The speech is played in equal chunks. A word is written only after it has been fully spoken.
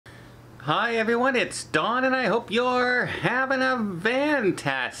Hi everyone, it's Don and I hope you're having a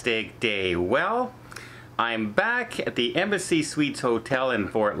fantastic day. Well, I'm back at the Embassy Suites Hotel in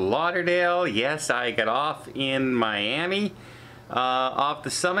Fort Lauderdale. Yes, I got off in Miami, off the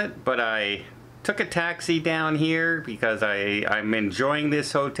summit, but I took a taxi down here because I'm enjoying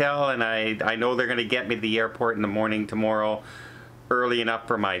this hotel, and I know they're going to get me to the airport in the morning tomorrow early enough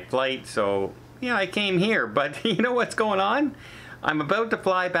for my flight, so yeah, I came here. But you know what's going on? I'm about to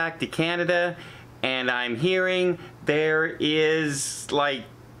fly back to Canada, and I'm hearing there is like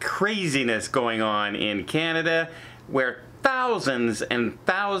craziness going on in Canada where thousands and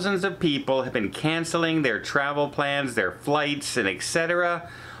thousands of people have been canceling their travel plans, their flights, and etc.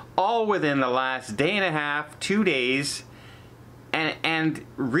 all within the last day and a half, 2 days. And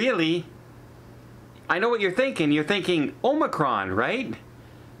really, I know what you're thinking. You're thinking Omicron, right?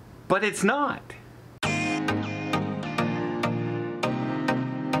 But it's not.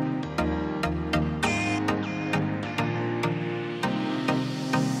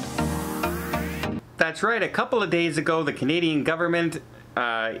 That's right. A couple of days ago, the Canadian government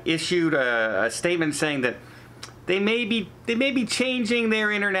issued a statement saying that they may be changing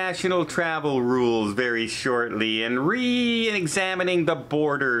their international travel rules very shortly and re-examining the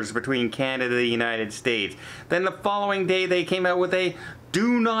borders between Canada and the United States. Then the following day, they came out with a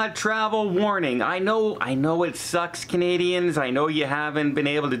do not travel warning. I know it sucks, Canadians. I know you haven't been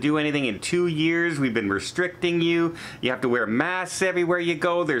able to do anything in 2 years. We've been restricting you. You have to wear masks everywhere you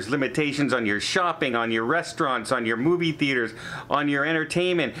go. There's limitations on your shopping, on your restaurants, on your movie theaters, on your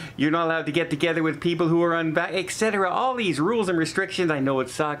entertainment. You're not allowed to get together with people who are unvaccinated, etc. All these rules and restrictions. I know it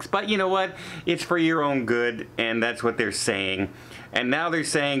sucks, but you know what? It's for your own good, and that's what they're saying. And now they're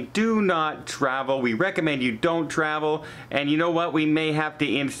saying, do not travel. We recommend you don't travel. And you know what? We may have to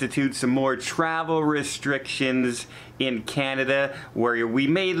institute some more travel restrictions in Canada, where we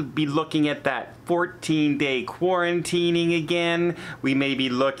may be looking at that 14-day quarantining again. We may be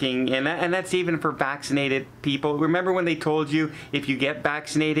looking, and that's even for vaccinated people. Remember when they told you if you get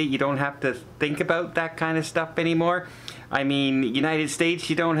vaccinated, you don't have to think about that kind of stuff anymore? I mean, United States,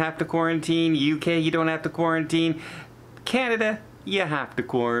 you don't have to quarantine. UK, you don't have to quarantine. Canada,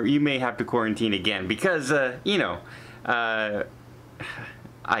 you may have to quarantine again because, I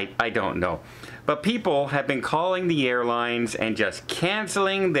don't know. But people have been calling the airlines and just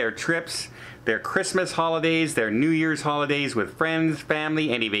canceling their trips, their Christmas holidays, their New Year's holidays with friends, family,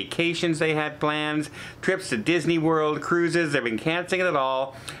 any vacations they had plans, trips to Disney World, cruises. They've been canceling it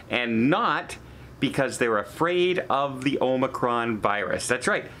all, and not because they're afraid of the Omicron virus. That's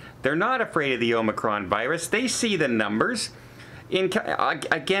right. They're not afraid of the Omicron virus. They see the numbers.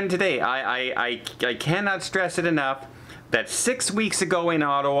 Again today, I cannot stress it enough that 6 weeks ago in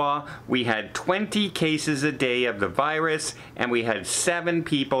Ottawa, we had 20 cases a day of the virus, and we had 7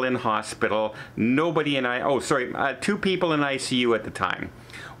 people in hospital. 2 people in ICU at the time.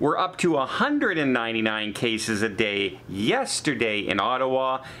 We're up to 199 cases a day yesterday in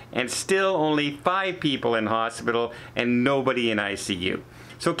Ottawa, and still only 5 people in hospital and nobody in ICU.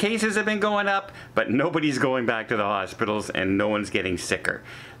 So cases have been going up, but nobody's going back to the hospitals and no one's getting sicker.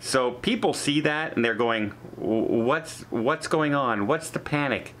 So people see that and they're going, what's going on? What's the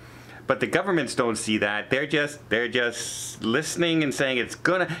panic? But the governments don't see that. They're just listening and saying it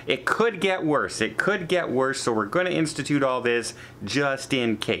could get worse. It could get worse, so we're going to institute all this just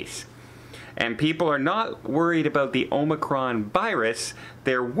in case. And people are not worried about the Omicron virus.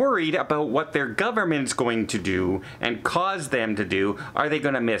 They're worried about what their government's going to do and cause them to do. Are they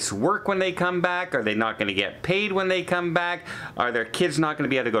going to miss work when they come back? Are they not going to get paid when they come back? Are their kids not going to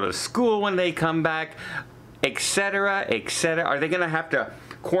be able to go to school when they come back? Etc., etc. Are they going to have to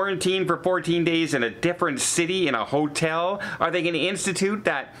quarantine for 14 days in a different city in a hotel? Are they going to institute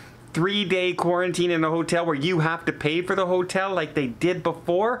that 3-day quarantine in a hotel where you have to pay for the hotel like they did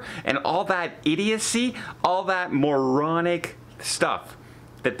before? And all that idiocy, all that moronic stuff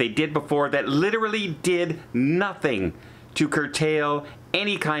that they did before that literally did nothing to curtail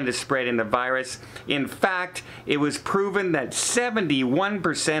any kind of spread in the virus. In fact, it was proven that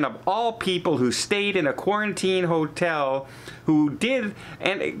 71% of all people who stayed in a quarantine hotel who did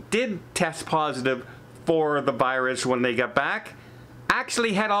test positive for the virus when they got back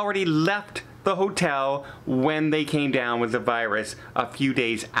actually had already left the hotel when they came down with the virus a few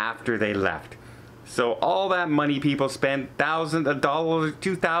days after they left. So all that money people spent,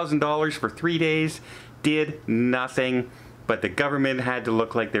 $2,000 for 3 days, did nothing. But the government had to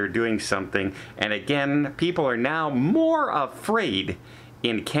look like they're doing something. And again, people are now more afraid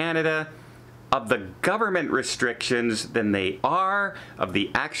in Canada of the government restrictions than they are of the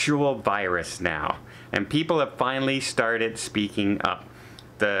actual virus now. And people have finally started speaking up.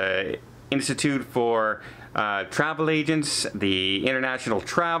 The Institute for Travel Agents, the International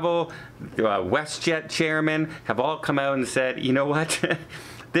Travel, WestJet chairman have all come out and said, you know what?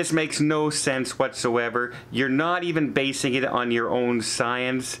 This makes no sense whatsoever. You're not even basing it on your own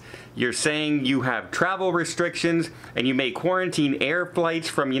science. You're saying you have travel restrictions and you may quarantine air flights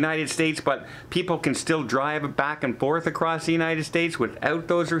from the United States, but people can still drive back and forth across the United States without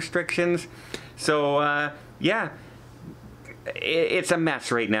those restrictions. So, yeah, it's a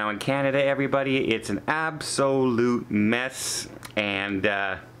mess right now in Canada, everybody. It's an absolute mess, and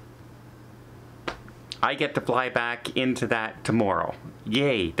I get to fly back into that tomorrow.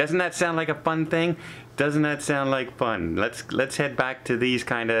 Yay. Doesn't that sound like a fun thing? Doesn't that sound like fun? Let's head back to these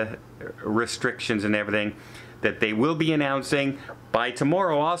kind of restrictions and everything that they will be announcing by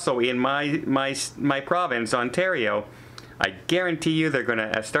tomorrow also in my province, Ontario. I guarantee you they're going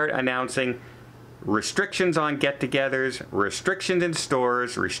to start announcing restrictions on get-togethers, restrictions in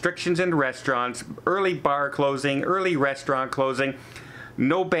stores, restrictions in restaurants, early bar closing, early restaurant closing,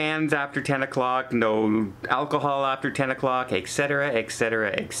 no bans after 10 o'clock, no alcohol after 10 o'clock, etc.,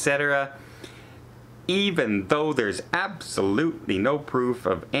 etc., etc. Even though there's absolutely no proof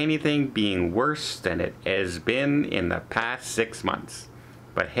of anything being worse than it has been in the past 6 months.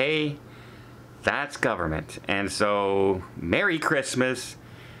 But hey, that's government. And so, Merry Christmas.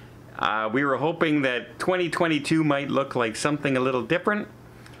 We were hoping that 2022 might look like something a little different,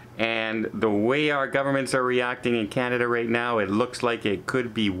 and the way our governments are reacting in Canada right now, it looks like it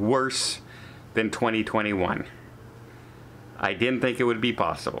could be worse than 2021. I didn't think it would be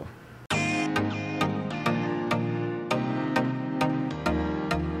possible.